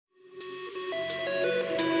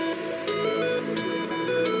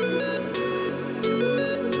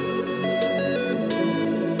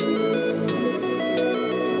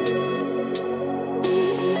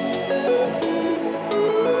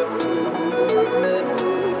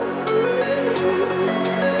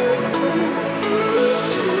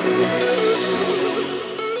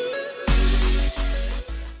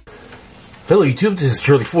Hello YouTube, this is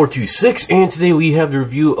Shirley426, and today we have the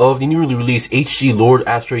review of the newly released HD Lord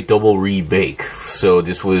Astray Double Rebake. So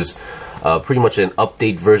this was pretty much an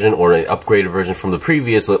update version or an upgraded version from the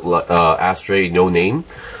previous Astray No Name,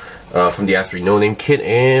 from the Astray No Name kit.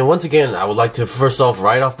 And once again, I would like to first off,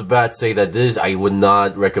 right off the bat, say that I would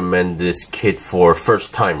not recommend this kit for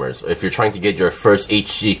first timers. If you're trying to get your first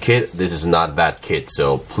HD kit, this is not that kit,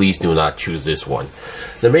 so please do not choose this one.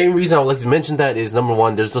 The main reason I would like to mention that is, number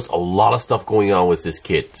one, there's just a lot of stuff going on with this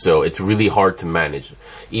kit, so it's really hard to manage.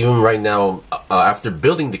 Even right now, after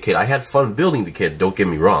building the kit, I had fun building the kit, don't get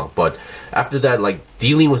me wrong, but after that, like,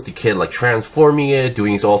 dealing with the kit, like transforming it,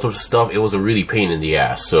 doing all sorts of stuff, it was a really pain in the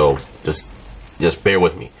ass, so just bear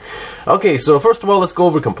with me. Okay, so first of all, let's go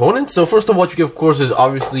over components. So first of all, what you get, of course, is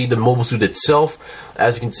obviously the mobile suit itself.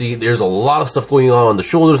 As you can see, there's a lot of stuff going on the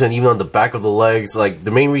shoulders and even on the back of the legs. Like, the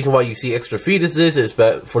main reason why you see extra feet is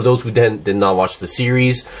that for those who did not watch the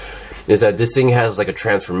series, is that this thing has like a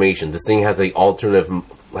transformation. This thing has a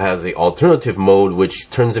alternative mode which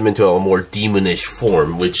turns him into a more demonish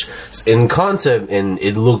form, which in concept and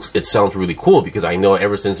it sounds really cool, because I know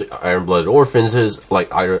ever since Iron Blooded Orphans is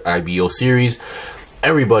like IBO series,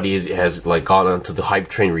 everybody has like gone onto the hype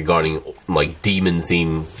train regarding like demon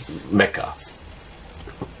theme mecha.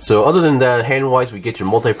 So other than that, hand-wise, we get your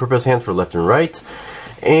multi-purpose hand for left and right,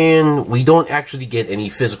 and we don't actually get any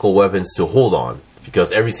physical weapons to hold on,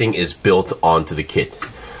 because everything is built onto the kit.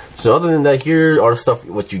 So other than that, here are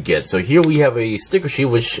what you get. So here we have a sticker sheet,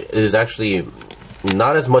 which is actually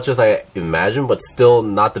not as much as I imagined, but still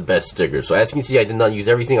not the best sticker. So as you can see, I did not use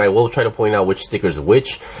everything. I will try to point out which stickers are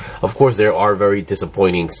which. Of course, there are very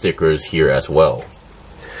disappointing stickers here as well.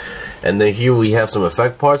 And then here we have some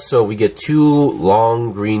effect parts. So we get two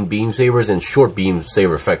long green beam sabers and short beam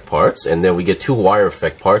saber effect parts, and then we get two wire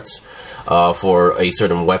effect parts for a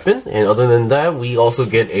certain weapon. And other than that, we also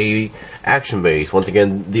get a action base. Once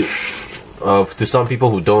again, to some people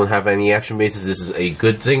who don't have any action bases, this is a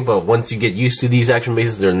good thing, but once you get used to these action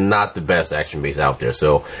bases, they're not the best action base out there.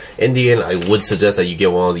 So in the end, I would suggest that you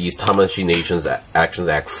get one of these Tamashii Nations Actions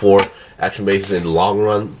Act 4 action bases in the long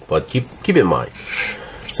run, but keep in mind.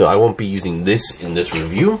 So I won't be using this in this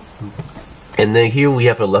review. And then here we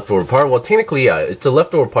have a leftover part. Well, technically, yeah, it's a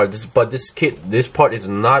leftover part, but this part is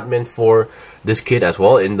not meant for this kit as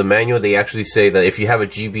well. In the manual, they actually say that if you have a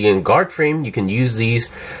GBN guard frame, you can use these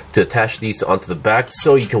to attach these onto the back,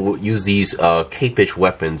 so you can use these K-pitch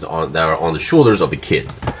weapons that are on the shoulders of the kit.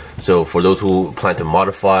 So for those who plan to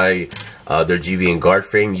modify their GBN guard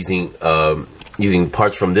frame using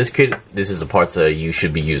parts from this kit, this is the parts that you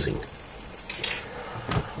should be using.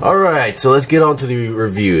 Alright, so let's get on to the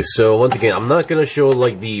review. So once again, I'm not going to show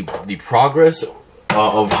like the progress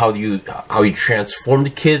of how you transform the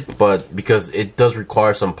kit, but because it does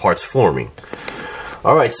require some parts forming.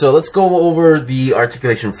 Alright, so let's go over the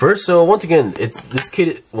articulation first. So once again, this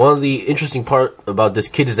kit, one of the interesting part about this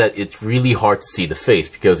kit is that it's really hard to see the face,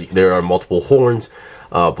 because there are multiple horns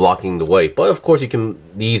blocking the way. But of course,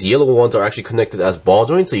 these yellow ones are actually connected as ball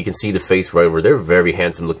joints, so you can see the face right over there. Very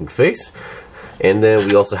handsome looking face. And then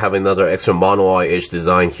we also have another extra mono eye edge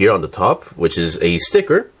design here on the top, which is a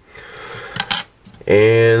sticker.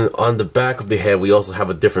 And on the back of the head, we also have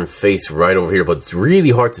a different face right over here, but it's really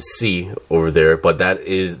hard to see over there. But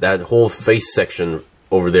that whole face section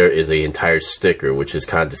over there is an entire sticker, which is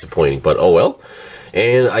kind of disappointing, but oh well.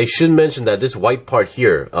 And I should mention that this white part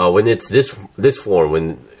here, when it's this form,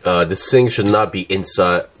 when this thing should not be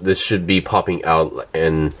inside, this should be popping out,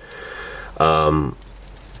 and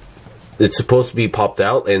it's supposed to be popped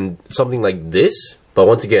out and something like this. But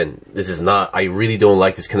once again, this is not. I really don't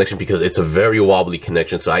like this connection because it's a very wobbly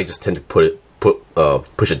connection, so I just tend to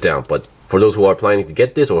push it down. But for those who are planning to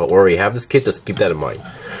get this or already have this kit, just keep that in mind.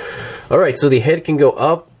 Alright, so the head can go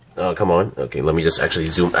up. Come on. Okay, let me just actually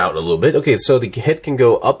zoom out a little bit. Okay, so the head can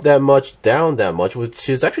go up that much, down that much, which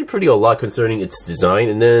is actually pretty a lot concerning its design.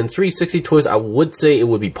 And then 360 twist, I would say it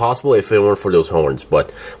would be possible if it weren't for those horns.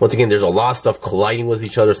 But once again, there's a lot of stuff colliding with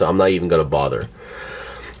each other, so I'm not even going to bother.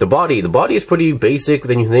 The body is pretty basic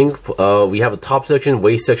than you think. We have a top section,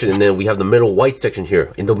 waist section, and then we have the middle white section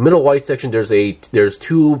here. In the middle white section, there's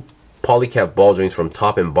two polycap ball joints from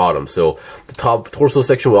top and bottom. So the top torso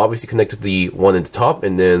section will obviously connect to the one in the top,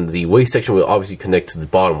 and then the waist section will obviously connect to the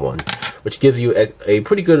bottom one, which gives you a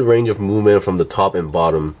pretty good range of movement from the top and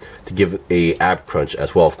bottom to give a ab crunch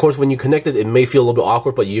as well. Of course, when you connect it, it may feel a little bit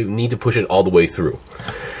awkward, but you need to push it all the way through.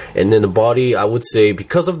 And then the body, I would say,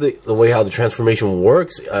 because of the way how the transformation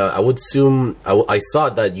works, I would assume, I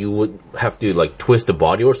thought that you would have to like twist the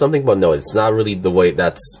body or something, but no, it's not really the way,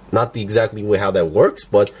 that's not the exactly way how that works,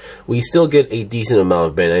 but we still get a decent amount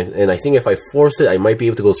of bend. And I think if I force it, I might be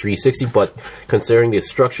able to go 360, but considering the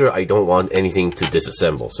structure, I don't want anything to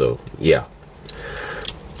disassemble, so yeah.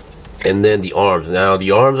 And then the arms. Now the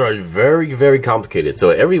arms are very, very complicated. So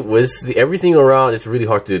everything around, it's really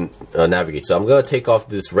hard to navigate. So I'm gonna take off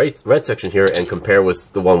this red section here and compare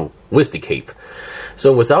with the one with the cape.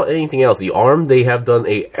 So without anything else, the arm, they have done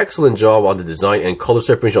a excellent job on the design and color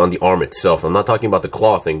separation on the arm itself. I'm not talking about the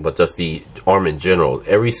claw thing, but just the arm in general.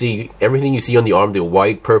 Everything you see on the arm, the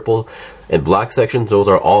white, purple, and black sections, those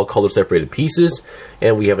are all color separated pieces.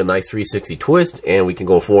 And we have a nice 360 twist, and we can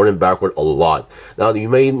go forward and backward a lot. Now it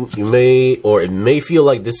may feel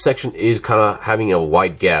like this section is kind of having a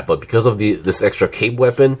wide gap, but because of this extra cape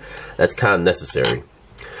weapon, that's kind of necessary.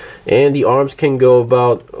 And the arms can go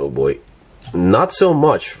about, oh boy, not so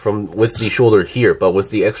much with the shoulder here, but with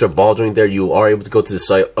the extra ball joint there, you are able to go to the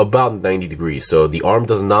side about 90 degrees. So the arm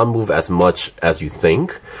does not move as much as you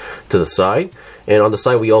think to the side. And on the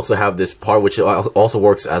side, we also have this part which also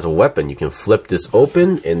works as a weapon. You can flip this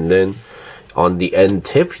open, and then on the end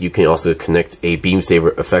tip, you can also connect a beam saber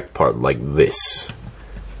effect part like this.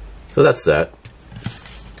 So that's that.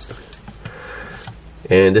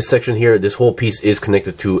 And this section here, this whole piece is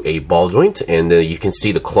connected to a ball joint, and you can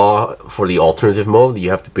see the claw for the alternative mode. You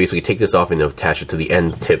have to basically take this off and attach it to the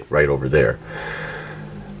end tip right over there.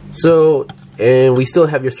 So, and we still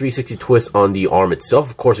have your 360 twist on the arm itself.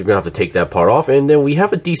 Of course, you're gonna have to take that part off, and then we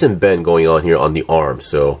have a decent bend going on here on the arm.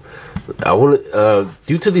 So, I want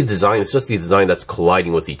due to the design, it's just the design that's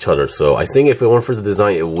colliding with each other. So, I think if it weren't for the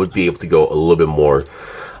design, it would be able to go a little bit more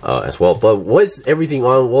as well. But what's everything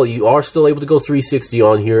on? Well, you are still able to go 360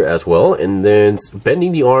 on here as well, and then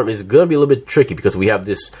bending the arm is gonna be a little bit tricky because we have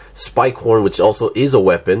this spike horn, which also is a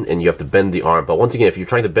weapon, and you have to bend the arm. But once again, if you're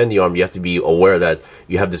trying to bend the arm, you have to be aware that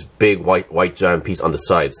you have this big white giant piece on the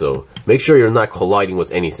side. So make sure you're not colliding with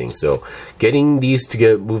anything. So getting these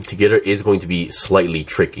to moved together is going to be slightly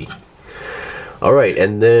tricky. Alright,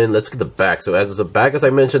 and then let's get the back. So as the back, as I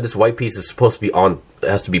mentioned, this white piece is supposed to be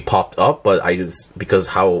has to be popped up, but because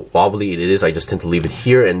how wobbly it is, I just tend to leave it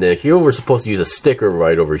here. And then here we're supposed to use a sticker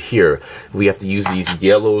right over here. We have to use these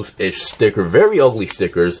yellowish sticker, very ugly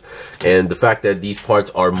stickers. And the fact that these parts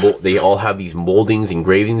are, they all have these moldings,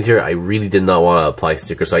 engravings here, I really did not want to apply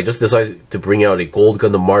stickers. So I just decided to bring out a gold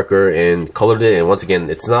Gundam marker and colored it. And once again,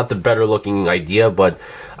 it's not the better looking idea, but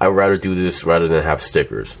I would rather do this rather than have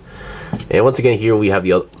stickers. And once again, here we have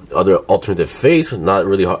the other alternative face. Not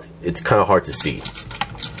really hard, it's kind of hard to see.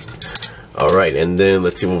 Alright, and then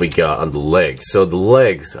let's see what we got on the legs. So the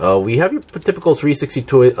legs, we have your typical 360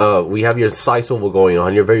 to we have your side swivel going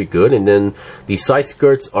on here, very good. And then the side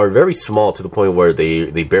skirts are very small to the point where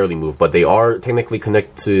they barely move, but they are technically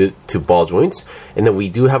connected to ball joints. And then we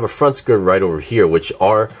do have a front skirt right over here, which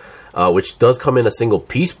does come in a single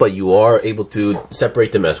piece, but you are able to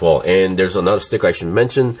separate them as well. And there's another sticker I should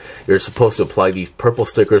mention. You're supposed to apply these purple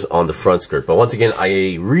stickers on the front skirt. But once again,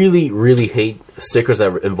 I really hate stickers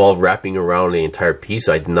that involve wrapping around the entire piece.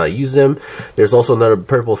 So I did not use them. There's also another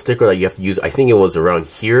purple sticker that you have to use. I think it was around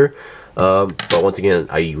here. But once again,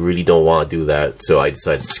 I really don't want to do that. So I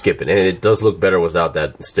decided to skip it. And it does look better without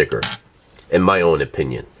that sticker, in my own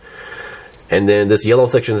opinion. And then this yellow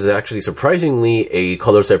section is actually surprisingly a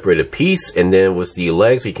color separated piece. And then with the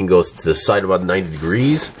legs, we can go to the side about 90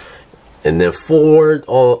 degrees. And then forward,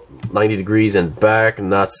 all 90 degrees, and back,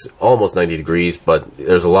 not almost 90 degrees. But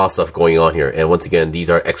there's a lot of stuff going on here. And once again, these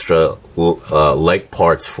are extra leg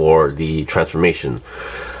parts for the transformation.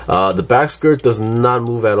 The back skirt does not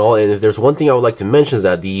move at all, and if there's one thing I would like to mention is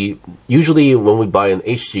that usually when we buy an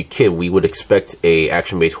HG kit, we would expect a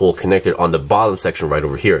action-based hole connected on the bottom section right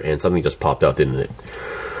over here, and something just popped out, didn't it?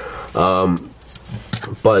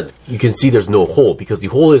 But you can see there's no hole, because the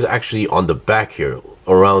hole is actually on the back here,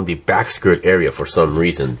 around the back skirt area for some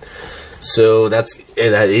reason. So that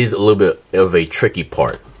is a little bit of a tricky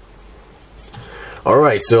part.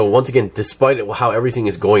 Alright, so once again, despite how everything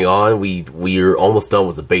is going on, we're almost done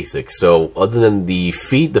with the basics. So other than the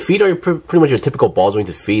feet are pretty much your typical ball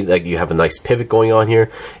jointed feet. Like, you have a nice pivot going on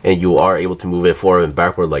here, and you are able to move it forward and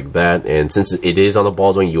backward like that. And since it is on the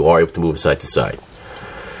ball joint, you are able to move it side to side.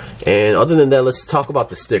 And other than that, let's talk about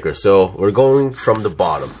the sticker. So we're going from the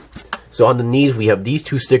bottom. So on the knees, we have these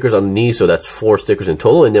 2 stickers on the knees, so that's 4 stickers in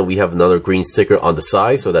total. And then we have another green sticker on the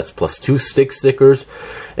side, so that's plus 2 stickers.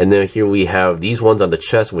 And then here we have these ones on the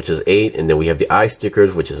chest, which is 8. And then we have the eye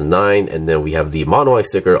stickers, which is 9. And then we have the mono eye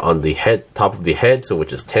sticker on the head, top of the head, so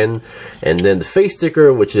which is 10. And then the face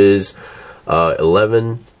sticker, which is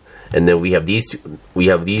 11. And then we have these two.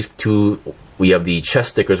 We have the chest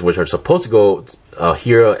stickers, which are supposed to go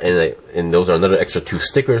here, and those are another extra 2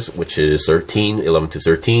 stickers, which is 13, 11 to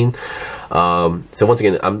 13. So once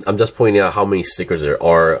again, I'm just pointing out how many stickers there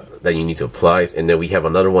are that you need to apply. And then we have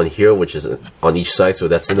another one here, which is on each side, so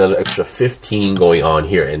that's another extra 15 going on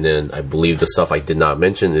here. And then I believe the stuff I did not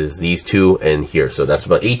mention is these 2 and here, so that's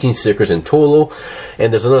about 18 stickers in total.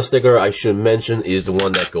 And there's another sticker I should mention is the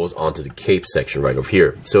one that goes onto the cape section right over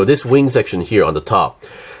here. So this wing section here on the top,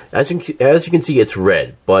 as you can see, it's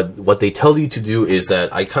red, but what they tell you to do is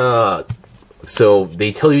that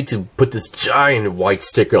they tell you to put this giant white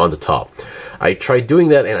sticker on the top. I tried doing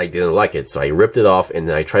that and I didn't like it, so I ripped it off and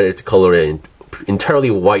then I tried to color it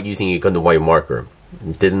entirely white using a Gundam white marker.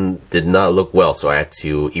 Did not look well, so I had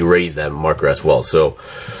to erase that marker as well. So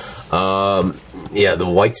yeah, the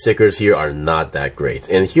white stickers here are not that great.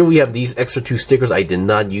 And here we have these extra 2 stickers. I did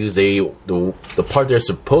not use the part they're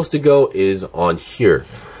supposed to go is on here.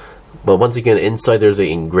 But once again, inside there's an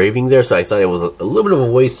engraving there, so I thought it was a little bit of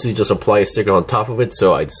a waste to just apply a sticker on top of it,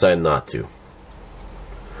 so I decided not to.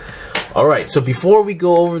 Alright, so before we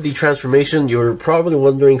go over the transformation, you're probably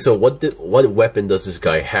wondering, so what weapon does this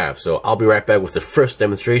guy have? So I'll be right back with the first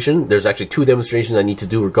demonstration. There's actually 2 demonstrations I need to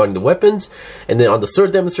do regarding the weapons, and then on the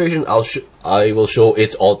third demonstration, I will show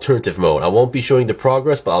its alternative mode. I won't be showing the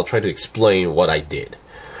progress, but I'll try to explain what I did.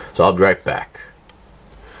 So I'll be right back.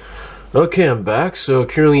 Okay, I'm back. So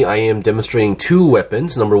currently I am demonstrating 2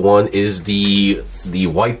 weapons. Number 1 is the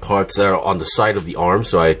white parts that are on the side of the arm.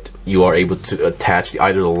 So you are able to attach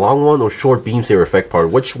either the long one or short beam saber effect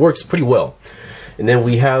part, which works pretty well. And then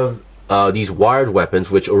we have these wired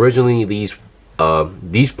weapons, which originally these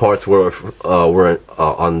parts were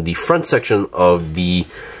on the front section of the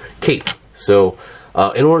cape. So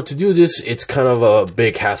in order to do this, it's kind of a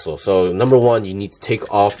big hassle. So number 1, you need to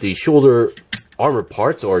take off the shoulder armor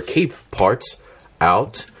parts or cape parts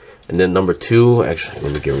out, and then number 2, actually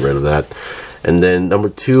let me get rid of that, and then number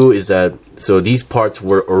 2 is that, so these parts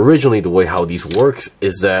were originally, the way how these works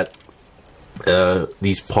is that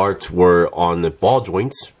these parts were on the ball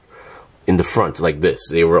joints in the front like this.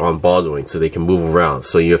 They were on ball joints so they can move around,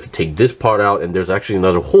 so you have to take this part out, and there's actually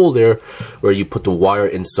another hole there where you put the wire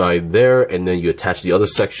inside there, and then you attach the other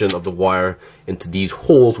section of the wire into these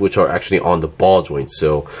holes, which are actually on the ball joints.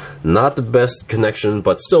 So not the best connection,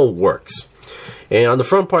 but still works. And on the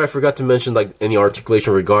front part, I forgot to mention like any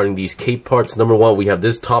articulation regarding these cape parts. Number 1, we have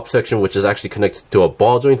this top section, which is actually connected to a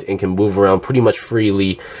ball joint and can move around pretty much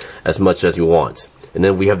freely as much as you want. And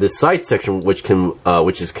then we have this side section, which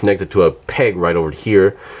is connected to a peg right over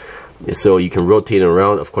here, so you can rotate it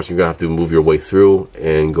around. Of course, you're gonna have to move your way through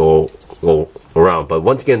and go around. But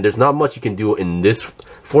once again, there's not much you can do in this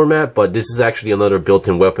format. But this is actually another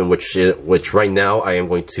built-in weapon, which right now I am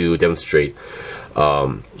going to demonstrate.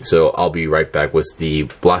 So I'll be right back with the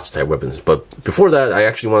blaster type weapons. But before that, I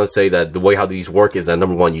actually want to say that the way how these work is that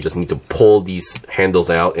number 1, you just need to pull these handles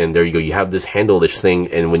out, and there you go. You have this handle-ish thing,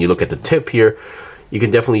 and when you look at the tip here, you can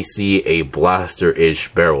definitely see a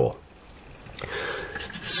blaster-ish barrel.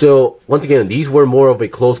 So once again, these were more of a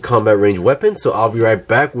close combat range weapon, so I'll be right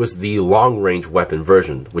back with the long range weapon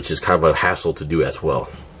version, which is kind of a hassle to do as well.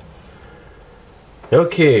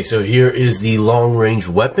 Okay, so here is the long range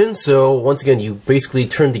weapon. So once again, you basically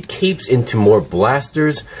turn the capes into more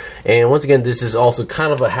blasters, and once again, this is also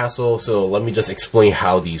kind of a hassle, so let me just explain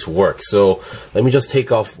how these work. So let me just take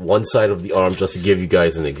off one side of the arm just to give you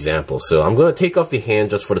guys an example. So I'm going to take off the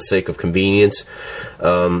hand just for the sake of convenience.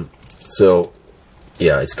 So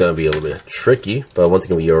yeah, it's going to be a little bit tricky, but once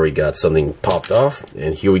again, we already got something popped off,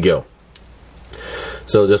 and here we go.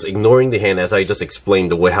 So just ignoring the hand, as I just explained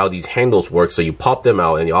the way how these handles work. So you pop them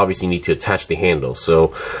out, and you obviously need to attach the handles.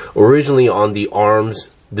 So originally on the arms,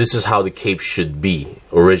 this is how the cape should be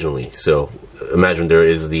originally. So imagine there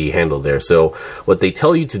is the handle there. So what they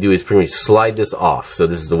tell you to do is pretty much slide this off. So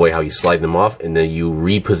this is the way how you slide them off, and then you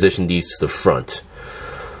reposition these to the front.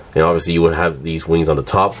 And obviously you would have these wings on the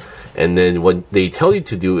top. And then what they tell you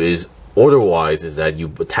to do is, order-wise, is that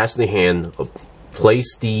you attach the hand,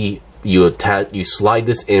 place the you slide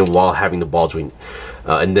this in while having the ball joint,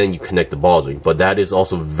 and then you connect the ball joint. But that is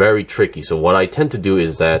also very tricky. So what I tend to do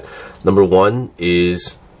is that number 1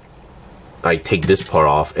 is I take this part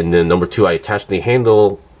off, and then number 2, I attach the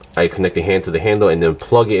handle, I connect the hand to the handle, and then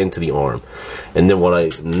plug it into the arm. And then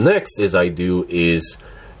what next I do is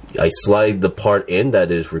I slide the part in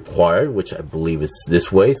that is required, which I believe is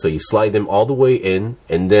this way. So you slide them all the way in,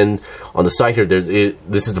 and then on the side here,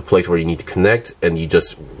 this is the place where you need to connect, and you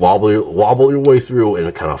just wobble your way through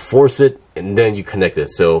and kind of force it, and then you connect it.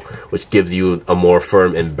 So which gives you a more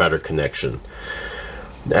firm and better connection.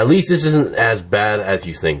 At least this isn't as bad as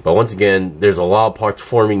you think, but once again, there's a lot of parts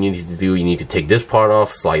forming you need to do. You need to take this part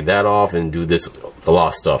off, slide that off, and do this, a lot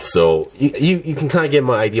of stuff. So you can kind of get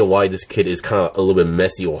my idea why this kit is kind of a little bit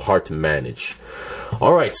messy or hard to manage.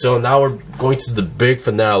 Alright, so now we're going to the big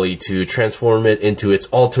finale to transform it into its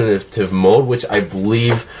alternative mode, which I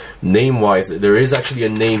believe, name-wise, there is actually a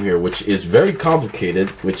name here, which is very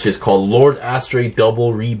complicated, which is called Lord Astray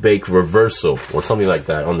Double Rebake Reversal, or something like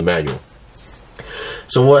that on the manual.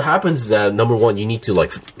 So what happens is that, number one, you need to,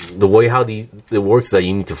 like, the way how it works is that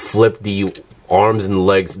you need to flip the arms and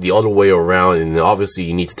legs the other way around, and then obviously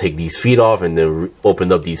you need to take these feet off and then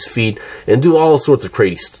open up these feet and do all sorts of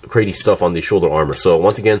crazy stuff on the shoulder armor. So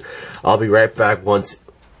once again, I'll be right back once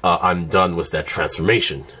I'm done with that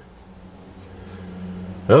transformation.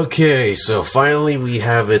 Okay, so finally we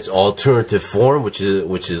have its alternative form, which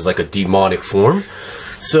is like a demonic form.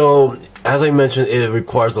 So as I mentioned, it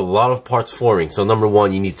requires a lot of parts forming. So number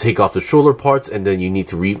one, you need to take off the shoulder parts, and then you need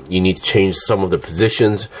to change some of the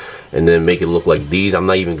positions, and then make it look like these. I'm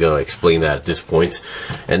not even gonna explain that at this point.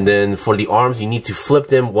 And then for the arms, you need to flip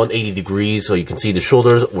them 180 degrees, so you can see the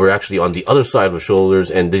shoulders were actually on the other side of the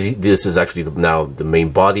shoulders, and this is actually now the main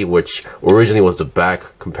body, which originally was the back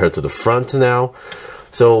compared to the front now.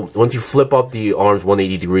 So once you flip up the arms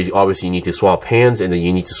 180 degrees, obviously you need to swap hands, and then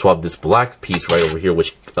you need to swap this black piece right over here,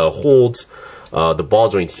 which holds the ball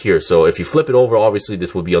joint here. So if you flip it over, obviously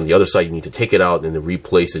this will be on the other side. You need to take it out and then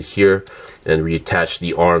replace it here and reattach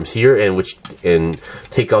the arms here, and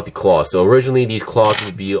take out the claws. So originally these claws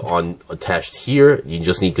would be attached here. You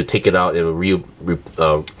just need to take it out and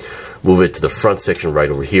move it to the front section right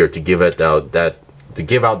over here to give it to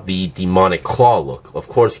give out the demonic claw look. Of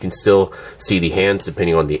course, you can still see the hands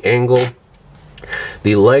depending on the angle.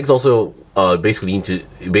 The legs also basically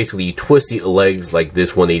you twist the legs like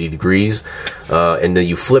this 180 degrees, and then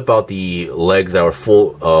you flip out the legs that are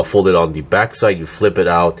folded on the back side. You flip it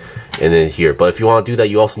out, and then here. But if you want to do that,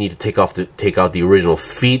 you also need to take out the original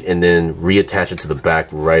feet and then reattach it to the back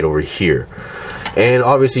right over here. And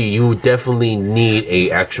obviously, you definitely need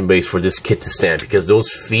a action base for this kit to stand, because those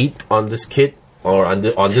feet on this kit or on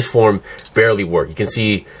this form barely work. You can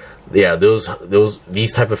see, yeah,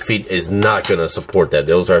 these type of feet is not gonna support that.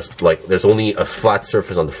 Those are like, there's only a flat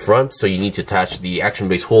surface on the front, so you need to attach the action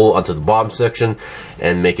base hole onto the bottom section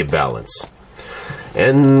and make it balance.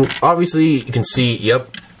 And obviously you can see, yep,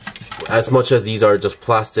 as much as these are just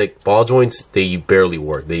plastic ball joints, they barely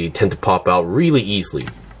work. They tend to pop out really easily.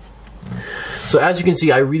 So as you can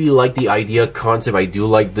see, I really like the idea concept. I do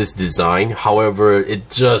like this design. However, it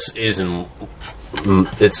just isn't,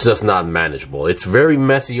 it's just not manageable. It's very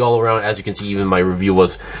messy all around. As you can see, even my review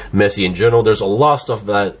was messy in general. There's a lot of stuff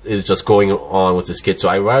that is just going on with this kit. So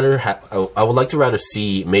I would like to rather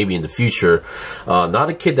see, maybe in the future, not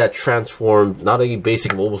a kit that transformed, not a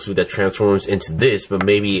basic mobile suit that transforms into this, but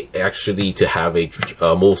maybe actually to have a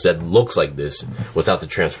mobile suit that looks like this without the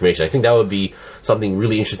transformation. I think that would be something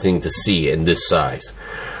really interesting to see in this size.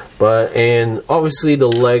 And obviously the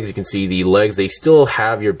legs, you can see the legs, they still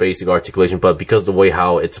have your basic articulation, but because the way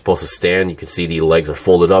how it's supposed to stand, you can see the legs are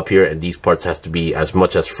folded up here, and these parts has to be as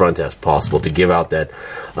much as front as possible to give out that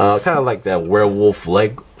kind of like that werewolf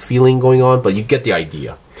leg feeling going on, but you get the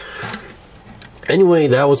idea. Anyway,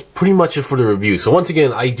 that was pretty much it for the review. So once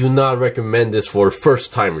again, I do not recommend this for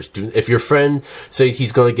first timers. If your friend says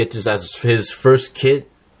he's going to get this as his first kit,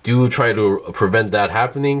 do try to prevent that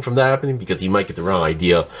happening because you might get the wrong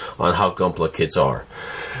idea on how Gunpla kits are.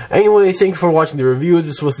 Anyway, thank you for watching the review.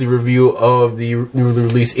 This was the review of the newly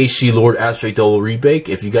released HG Lord Astray Double Rebake.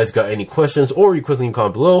 If you guys got any questions or requests, leave a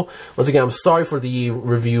comment below. Once again, I'm sorry for the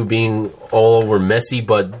review being all over messy,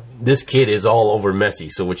 but this kit is all over messy,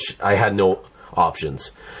 so which I had no options.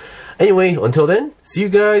 Anyway, until then, see you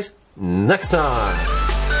guys next time.